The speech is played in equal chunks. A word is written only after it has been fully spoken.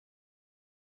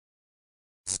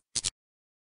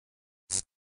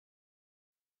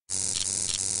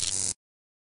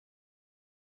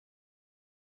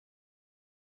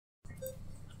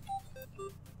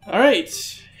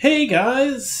Alright, hey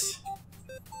guys!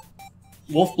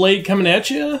 Wolfblade coming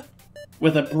at you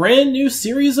with a brand new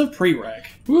series of PREREC.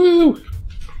 Woo!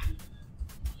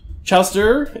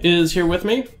 Chowster is here with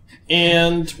me,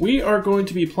 and we are going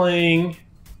to be playing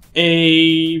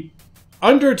a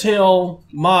Undertale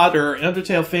mod or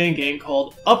Undertale fan game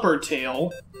called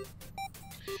Uppertale,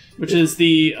 which is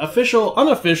the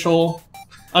unofficial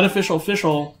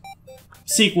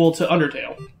sequel to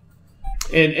Undertale.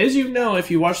 And as you know, if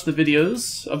you watch the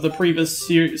videos of the previous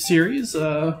series,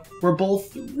 we're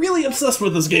both really obsessed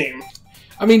with this game.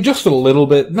 I mean, just a little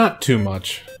bit, not too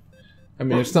much. I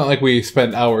mean, it's not like we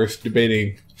spent hours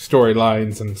debating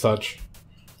storylines and such.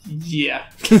 Yeah.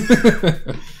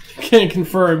 Can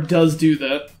confirm, does do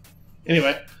that.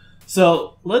 Anyway,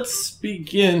 so let's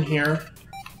begin here.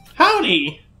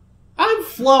 Howdy! I'm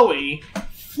Flowey.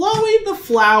 Flowey the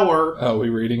Flower. Oh, are we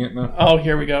reading it now? Oh,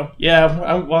 here we go.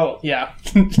 Yeah, well, yeah.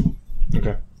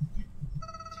 Okay.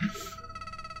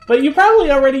 But you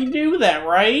probably already knew that,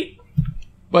 right?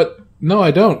 But, no,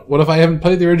 I don't. What if I haven't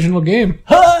played the original game?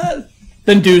 Huh!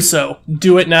 Then do so.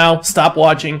 Do it now. Stop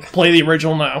watching. Play the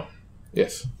original now.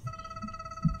 Yes.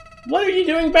 What are you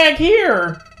doing back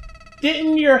here?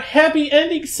 Didn't your happy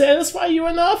ending satisfy you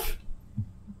enough?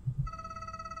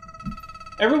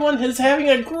 Everyone is having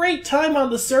a great time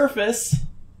on the surface.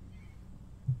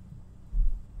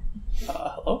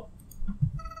 Hello?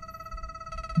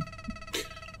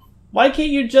 Why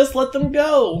can't you just let them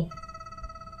go?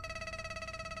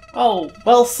 Oh,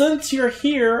 well, since you're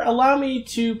here, allow me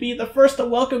to be the first to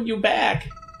welcome you back.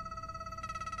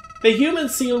 The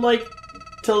humans seem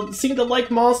to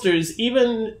like monsters. They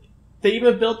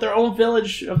even built their own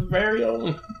village of very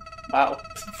own. Wow.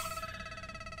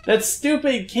 That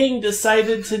stupid king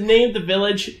decided to name the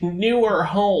village Newer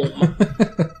Home.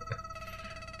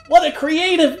 What a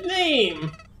creative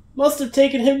name! Must have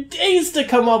taken him days to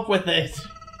come up with it.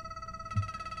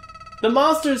 The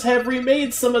monsters have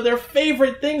remade some of their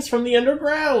favorite things from the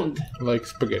underground. Like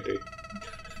spaghetti.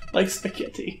 Like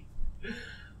spaghetti.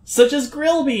 Such as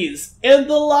Grillby's and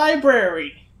the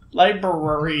library.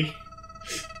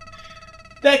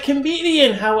 That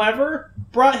comedian, however,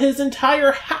 brought his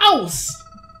entire house.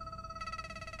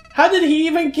 How did he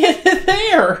even get it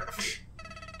there?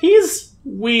 He's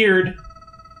weird.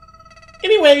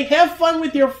 Anyway, have fun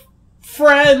with your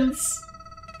friends.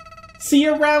 See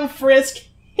you around, Frisk.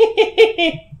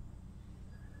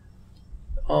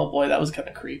 Oh boy, that was kind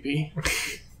of creepy.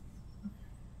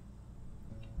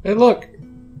 Hey, look.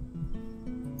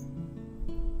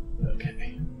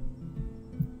 Okay.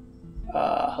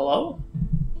 Hello?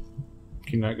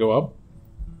 Can you not go up?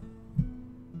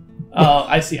 Oh,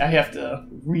 I see. I have to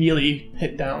really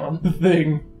hit down on the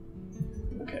thing.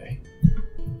 Okay.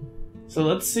 So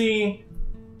let's see.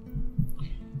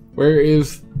 Where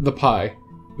is the pie?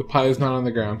 The pie is not on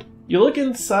the ground. You look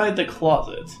inside the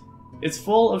closet. It's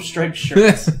full of striped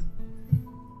shirts.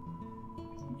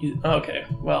 Okay,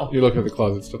 well. You look at the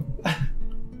closet still.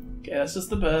 Okay, that's just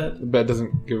the bed. The bed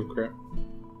doesn't give a crap.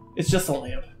 It's just a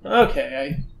lamp.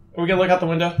 Okay, are we gonna look out the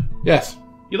window? Yes.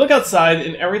 You look outside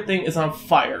and everything is on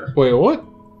fire. Wait, what?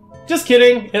 Just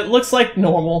kidding. It looks like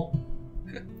normal.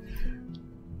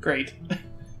 Great.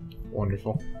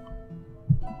 Wonderful.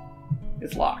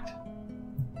 It's locked.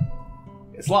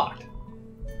 It's locked.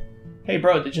 Hey,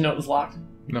 bro, did you know it was locked?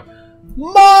 No.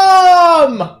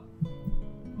 Mom!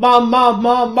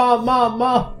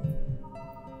 Mom!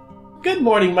 Good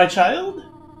morning, my child.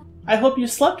 I hope you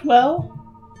slept well.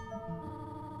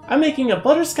 I'm making a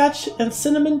butterscotch and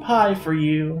cinnamon pie for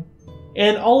you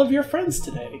and all of your friends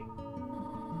today.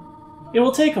 It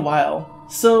will take a while,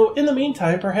 so in the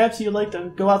meantime, perhaps you'd like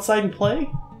to go outside and play?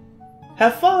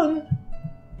 Have fun!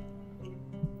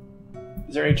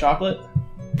 Is there any chocolate?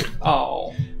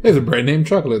 Oh. There's a brand name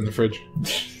chocolate in the fridge.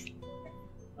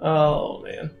 Oh,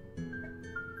 man.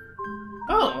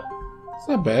 Oh. It's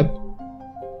not bad.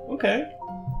 Okay.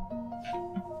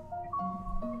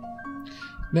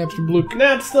 Napster Blue.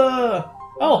 Napster!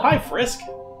 Oh, hi, Frisk.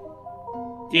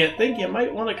 Do you think you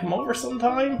might want to come over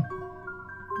sometime?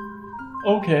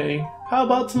 Okay. How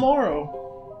about tomorrow?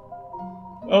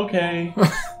 Okay.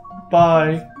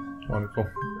 Bye. Wonderful.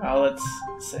 Oh, that's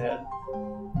sad.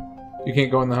 You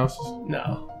can't go in the houses?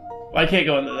 No. I can't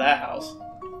go into that house.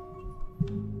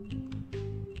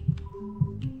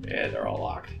 Yeah, they're all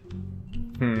locked.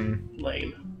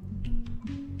 Lame.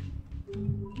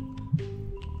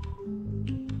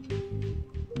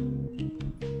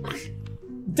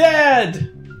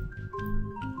 Dad!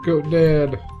 Go,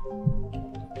 Dad.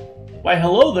 Why,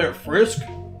 hello there, Frisk.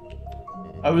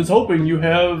 I was hoping you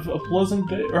have a pleasant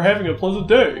day, or having a pleasant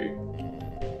day.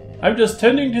 I'm just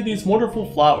tending to these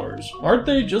wonderful flowers. Aren't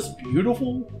they just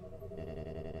beautiful?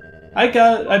 I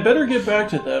better get back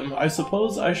to them. I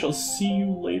suppose I shall see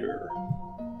you later.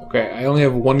 Okay, I only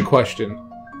have one question.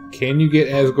 Can you get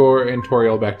Asgore and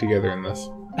Toriel back together in this?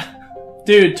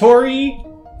 Dude, Tori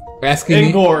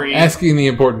and Gory. Asking the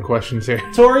important questions here.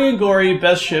 Tori and Gory,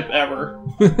 best ship ever.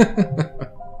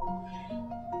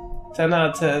 10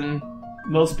 out of 10.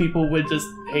 Most people would just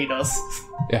hate us.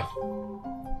 Yeah.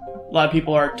 A lot of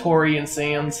people are Tori and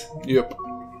Sans. Yep.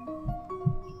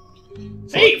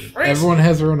 So Hey, Frank! everyone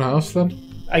has their own house then?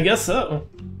 I guess so.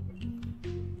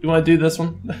 You want to do this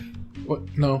one? What?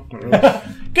 No. Not really.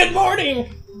 Good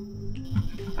morning!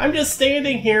 I'm just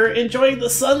standing here enjoying the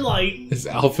sunlight. Is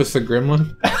Alphys a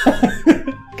gremlin?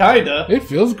 Kinda. It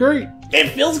feels great. It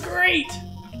feels great!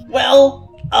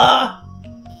 Well,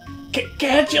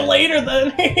 catch you later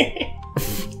then.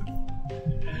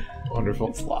 Wonderful.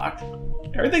 It's locked.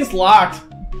 Everything's locked.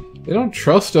 They don't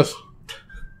trust us.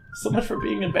 So much for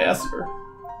being ambassador.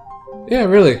 Yeah,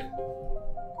 really.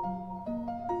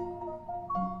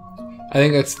 I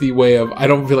think that's the way of, I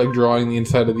don't feel like drawing the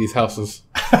inside of these houses.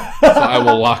 So I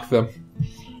will lock them.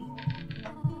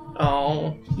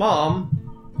 Oh,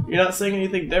 Mom. You're not saying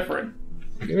anything different.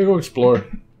 I'm gonna go explore.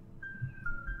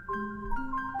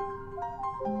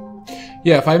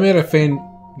 Yeah, if I made a fan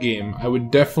game, I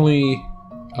would definitely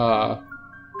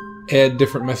add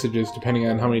different messages depending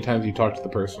on how many times you talk to the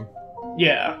person.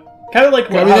 Yeah. Kind of like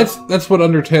what... I mean, that's what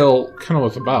Undertale kind of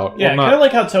was about. Yeah, kind of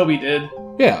like how Toby did.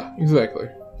 Yeah, exactly.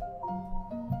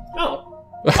 Oh.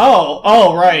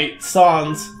 oh, right.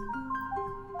 Sans.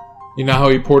 You know how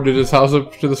he ported his house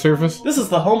up to the surface? This is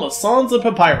the home of Sans and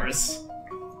Papyrus.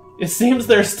 It seems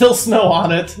there's still snow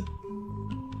on it.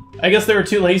 I guess they were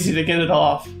too lazy to get it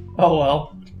off. Oh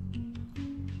well.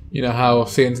 You know how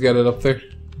Sans got it up there?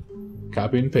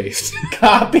 Copy and paste.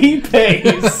 Copy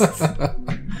paste.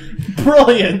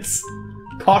 Brilliant.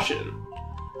 Caution.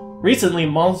 Recently,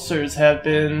 monsters have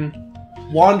been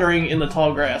wandering in the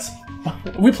tall grass.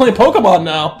 We playing Pokemon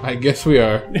now. I guess we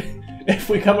are. If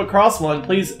we come across one,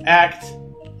 please act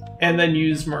and then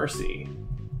use mercy.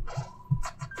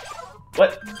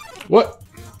 What? What?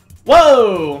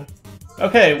 Whoa!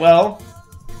 Okay, well...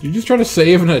 You just try to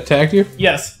save and it attacked you?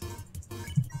 Yes.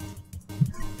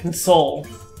 Console.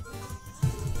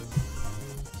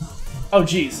 Oh,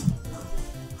 jeez.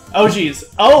 Oh, jeez.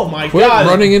 Oh, my Quit God.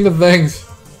 running into things.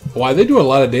 Why, they do a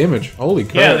lot of damage. Holy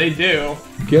crap. Yeah, they do.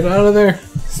 Get out of there.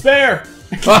 Spare!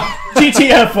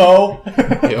 GTFO!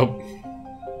 Yep.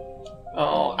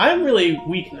 Oh, I'm really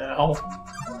weak now.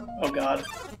 Oh, God.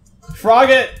 Frog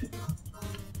it!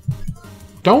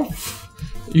 Don't...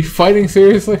 You fighting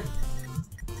seriously?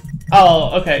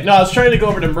 Oh, okay. No, I was trying to go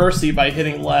over to Mercy by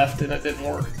hitting left, and it didn't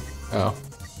work. Oh.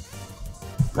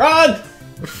 Run!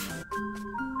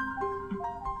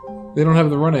 They don't have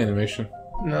the run animation.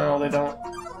 No, they don't.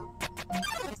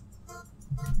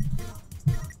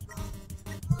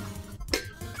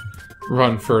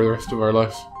 Run for the rest of our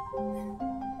lives.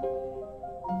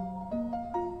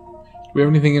 Do we have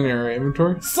anything in our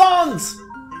inventory? Sons!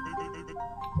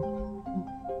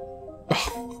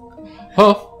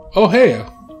 Huh? Oh, hey.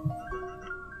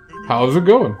 How's it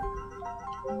going?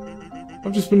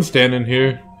 I've just been standing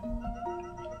here,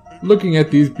 looking at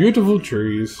these beautiful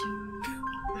trees.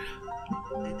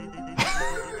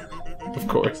 Of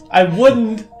course. I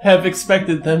wouldn't have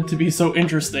expected them to be so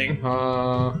interesting.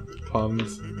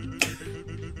 Puns.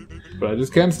 But I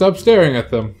just can't stop staring at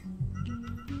them.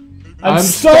 I'm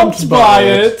stumped by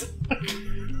it!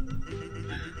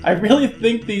 I really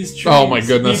think these trees Oh my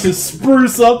goodness. need to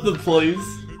spruce up the place.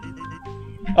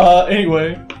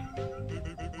 Anyway.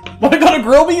 Wanna go to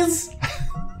Groby's?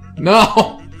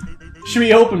 No! Should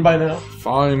be open by now.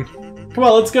 Fine. Come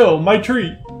on, let's go. My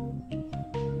treat.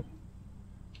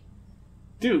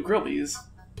 Dude, Grillby's.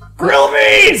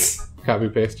 Grillby's! Copy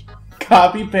paste.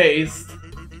 Copy paste.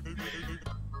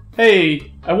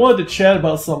 Hey, I wanted to chat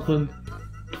about something.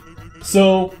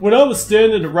 So, when I was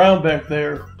standing around back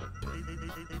there,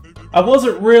 I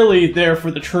wasn't really there for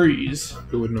the trees.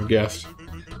 Who wouldn't have guessed?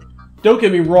 Don't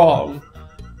get me wrong.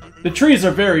 The trees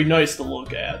are very nice to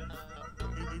look at.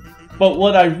 But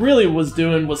what I really was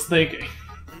doing was thinking.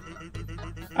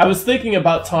 I was thinking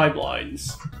about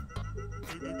timelines.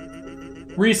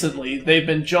 Recently, they've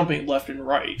been jumping left and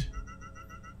right.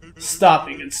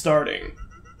 Stopping and starting.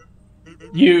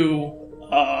 You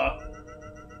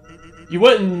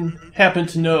wouldn't happen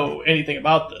to know anything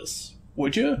about this,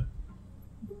 would you?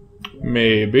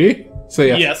 Maybe. Say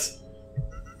yes. Yes.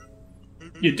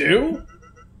 You do?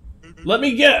 Let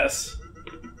me guess.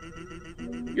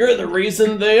 You're the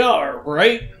reason they are,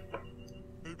 right?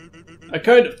 I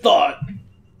kind of thought.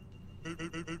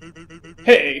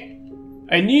 Hey,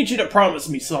 I need you to promise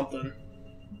me something.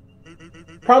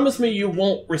 Promise me you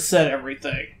won't reset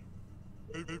everything.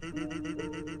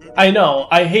 I know,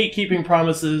 I hate keeping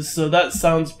promises, so that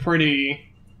sounds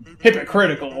pretty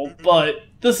hypocritical, but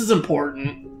this is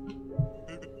important.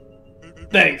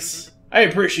 Thanks. I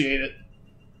appreciate it.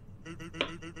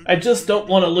 I just don't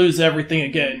want to lose everything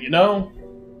again, you know?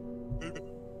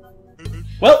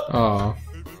 Well,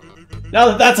 now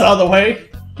that that's out of the way,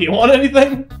 do you want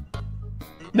anything?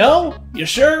 No? You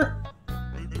sure?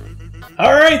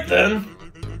 Alright then.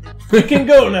 We can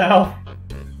go now.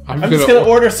 I'm just gonna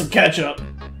order some ketchup.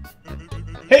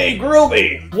 Hey,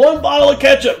 Groovy! 1 bottle of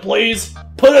ketchup, please!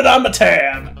 Put it on my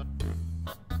tab!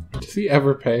 Does he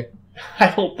ever pay?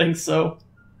 I don't think so.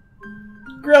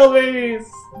 Groovies!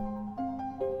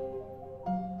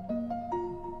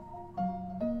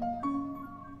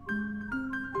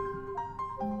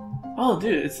 Oh,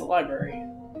 dude, it's the library.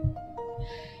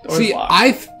 Door's See,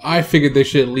 locked. I figured they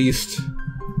should at least,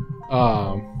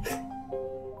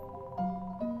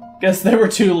 Guess they were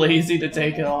too lazy to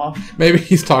take it off. maybe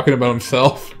he's talking about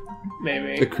himself,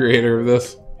 Maybe. the creator of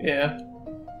this. Yeah.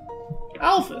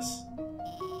 Alphys.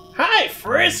 Hi,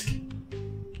 Frisk!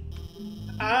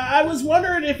 I was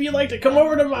wondering if you'd like to come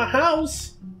over to my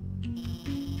house.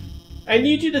 I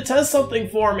need you to test something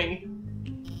for me.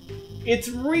 It's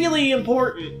really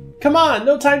important. Come on,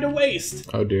 no time to waste.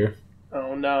 Oh dear.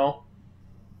 Oh no.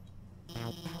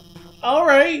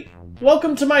 Alright,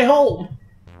 welcome to my home.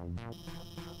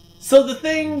 So the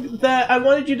thing that I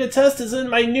wanted you to test is in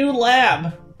my new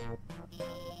lab.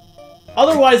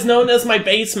 Otherwise known as my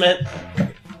basement.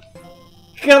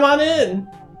 Come on in.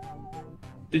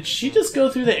 Did she just go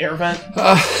through the air vent?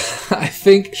 I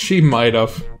think she might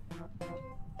have.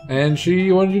 And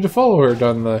she wanted you to follow her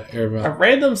down the air A vent.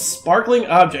 random sparkling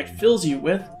object fills you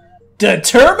with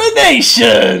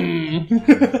determination!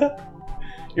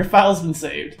 Your file's been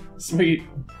saved. Sweet.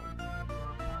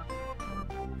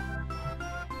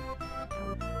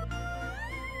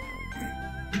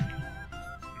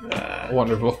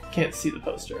 Wonderful. Can't see the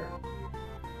poster.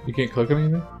 You can't click on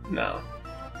anything? No.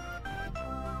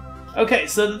 Okay,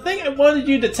 so the thing I wanted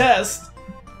you to test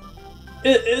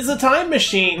is a time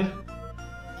machine.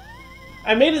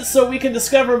 I made it so we can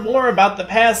discover more about the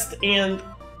past and,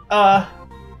 oh,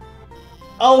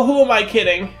 who am I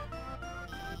kidding?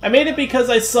 I made it because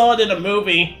I saw it in a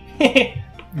movie.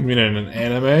 You mean in an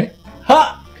anime?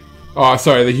 Ha! Oh,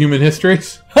 sorry, the human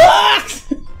histories? Ha!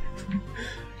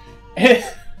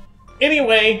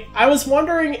 Anyway, I was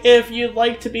wondering if you'd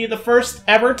like to be the first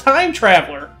ever time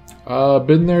traveler.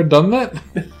 Been there, done that?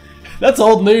 That's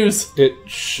old news. It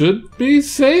should be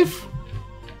safe?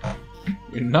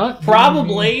 You're not?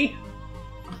 Probably.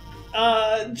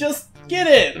 Just get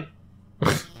in.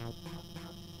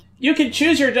 You can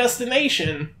choose your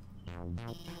destination.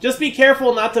 Just be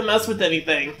careful not to mess with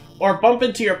anything, or bump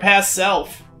into your past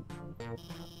self.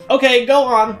 Okay, go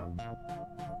on.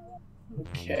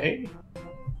 Okay.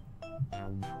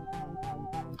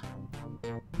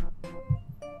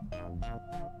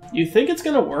 You think it's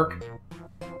gonna work?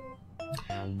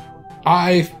 Well,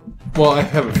 I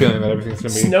have a feeling that everything's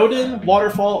gonna be... Snowdon,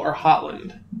 Waterfall, or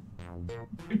Hotland?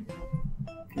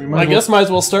 I guess might as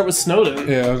well start with Snowdon.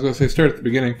 Yeah, I was gonna say start at the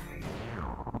beginning.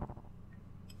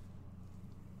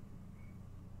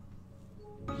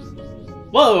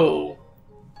 Whoa!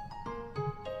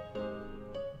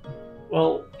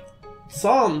 Well,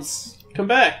 Sans, come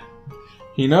back.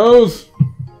 He knows!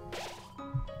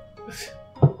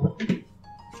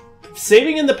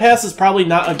 Saving in the past is probably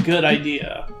not a good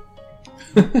idea.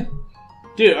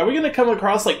 Dude, are we gonna come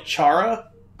across like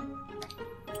Chara?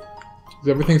 Does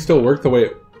everything still work the way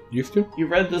it used to? You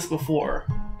read this before.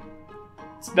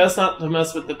 It's best not to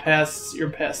mess with your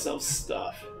past self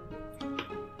stuff.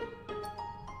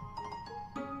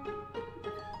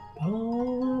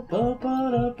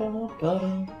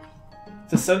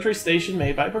 It's a sentry station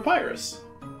made by Papyrus.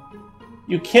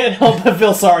 You can't help but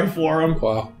feel sorry for him.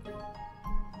 Wow.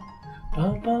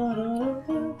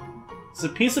 It's a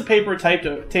piece of paper taped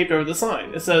over the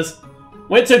sign. It says,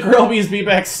 "Went to Grillby's, be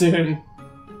back soon."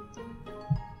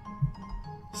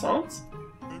 Songs?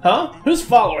 Huh? Who's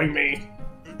following me?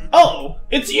 Oh,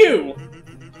 it's you!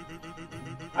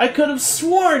 I could have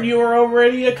sworn you were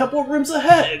already a couple rooms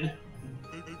ahead.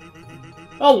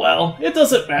 Oh well, it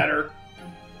doesn't matter.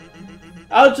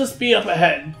 I'll just be up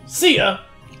ahead. See ya!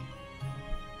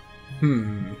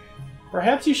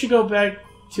 Perhaps you should go back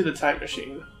to the time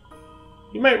machine.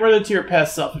 You might run into your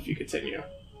past self if you continue.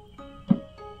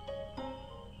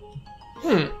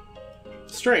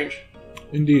 Strange.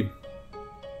 Indeed.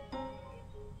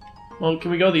 Well,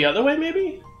 can we go the other way,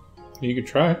 maybe? You could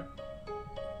try.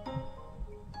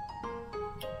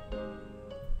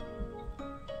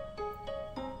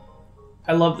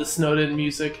 I love the snowed-in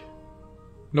music.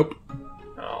 Nope.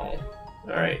 Oh.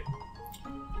 Alright.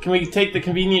 Can we take the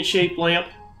convenient shaped lamp?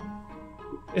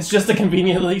 It's just a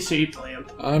conveniently shaped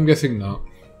lamp. I'm guessing not.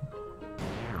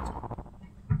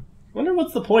 Wonder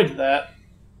what's the point of that?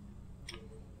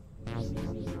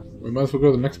 We might as well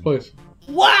go to the next place.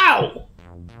 Wow!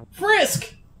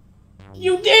 Frisk!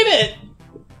 You did it!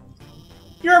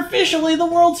 You're officially the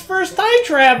world's first time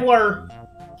traveler!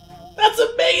 That's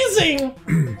amazing!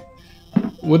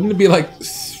 Wouldn't it be like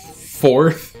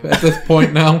 4th at this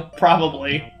point now?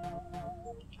 Probably.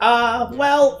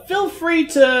 Well, feel free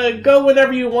to go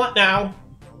whenever you want now.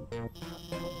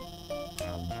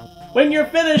 When you're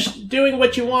finished doing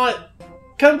what you want,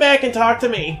 come back and talk to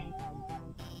me.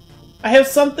 I have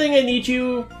something I need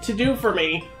you to do for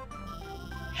me.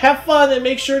 Have fun and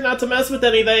make sure not to mess with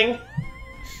anything.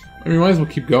 I mean, we might as well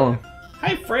keep going.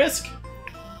 Hi, Frisk.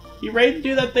 You ready to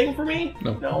do that thing for me?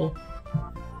 No. No.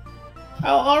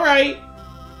 Oh, alright.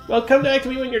 Well, come back to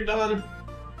me when you're done.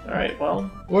 Alright, well.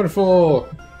 Wonderful!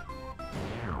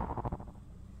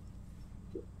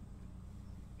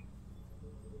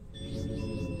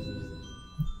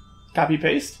 Copy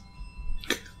paste.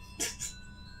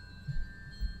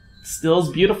 Still as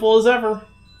beautiful as ever.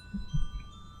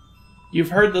 You've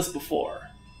heard this before.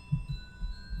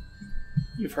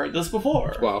 You've heard this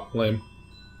before. Wow, lame.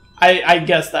 I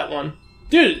guessed that one.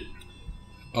 Dude!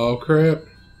 Oh, crap.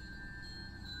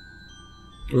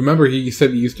 Remember, he said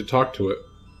he used to talk to it.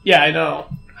 Yeah, I know.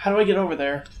 How do I get over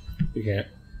there? You can't.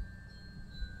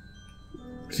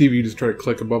 See if you just try to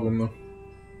click above him, though.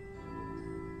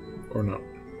 Or not.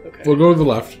 Okay. We'll go to the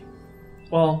left.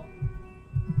 Well...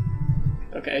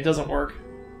 Okay, it doesn't work.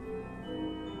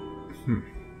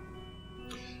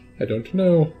 I don't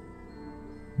know.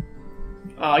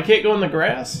 I can't go in the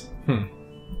grass?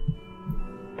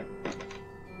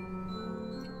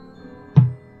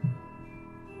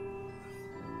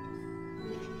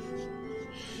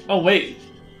 Oh, wait.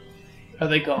 Are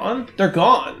they gone? They're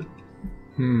gone.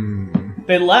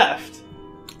 They left.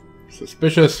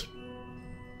 Suspicious.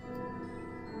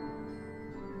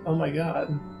 Oh my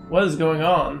god. What is going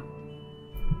on?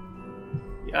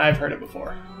 Yeah, I've heard it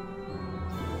before.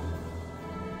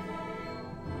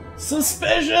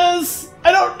 Suspicious!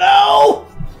 I don't know!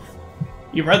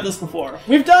 You've read this before.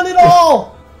 We've done it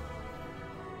all!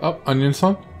 Oh, onion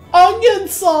song? Onion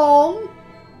song!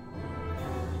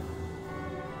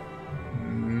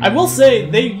 I will say,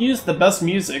 they used the best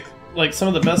music. Like, some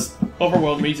of the best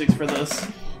overworld music for this.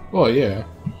 Well, yeah.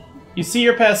 You see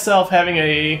your past self having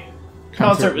a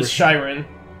concert with Shyren.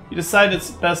 You decide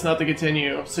it's best not to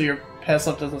continue, so your past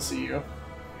self doesn't see you.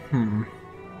 I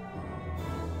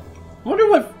wonder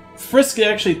what Frisk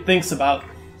actually thinks about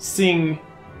seeing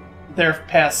their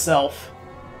past self.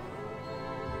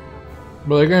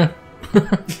 But like,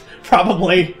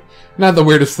 Probably. not the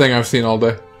weirdest thing I've seen all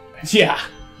day. Yeah.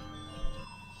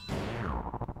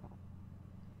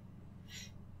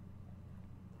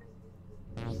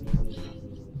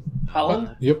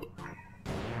 Holland? Yep.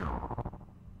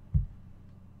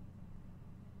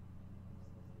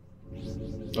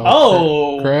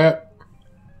 Oh! Crap.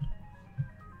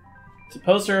 It's a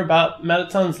poster about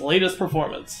Metaton's latest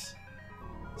performance.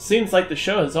 Seems like the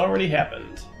show has already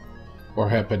happened. Or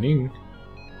happening.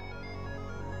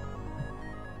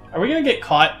 Are we gonna get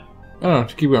caught? I don't know,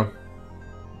 just keep going.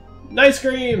 Nice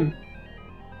Cream!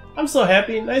 I'm so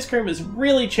happy. Nice Cream is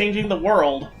really changing the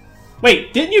world.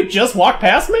 Wait, didn't you just walk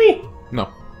past me? No.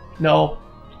 No.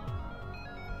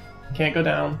 Can't go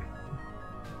down.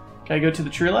 Can I go to the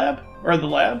tree lab? Or the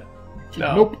lab?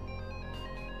 No. Nope.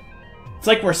 It's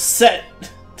like we're set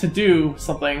to do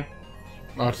something.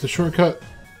 Oh, it's a shortcut.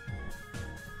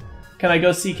 Can I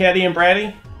go see Caddy and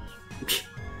Braddy?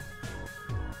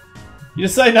 You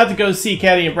decide not to go see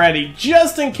Caddy and Braddy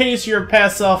just in case your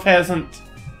past self hasn't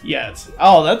yet.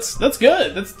 Oh, that's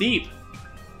good. That's deep.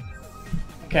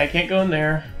 Okay, I can't go in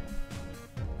there.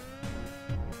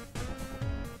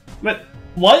 But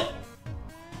what?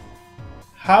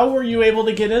 How were you able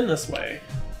to get in this way?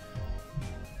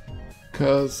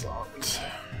 Because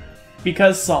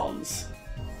Sans.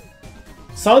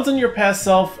 Sans and your past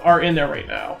self are in there right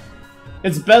now.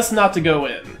 It's best not to go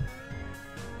in.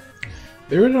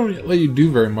 They really don't let you do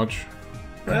very much.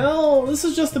 Well, this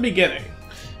is just the beginning.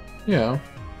 Yeah.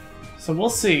 So we'll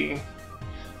see.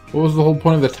 What was the whole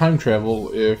point of the time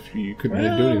travel if you couldn't do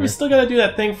anything? We still gotta do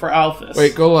that thing for Alphys.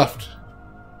 Wait, go left.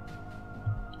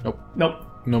 Nope. Nope.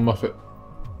 No Muffet.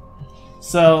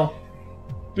 So,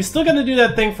 we still gotta do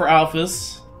that thing for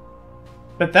Alphys.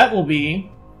 But that will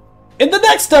be in the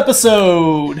next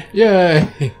episode!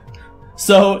 Yay!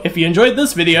 So, if you enjoyed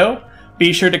this video,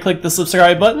 Be sure to click the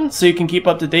subscribe button so you can keep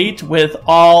up to date with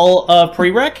all of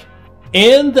PREREC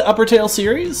and the Uppertale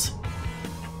series.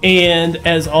 And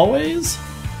as always,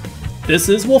 this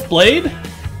is Wolfblade.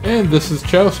 And this is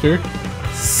Chowster.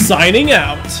 Signing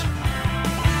out.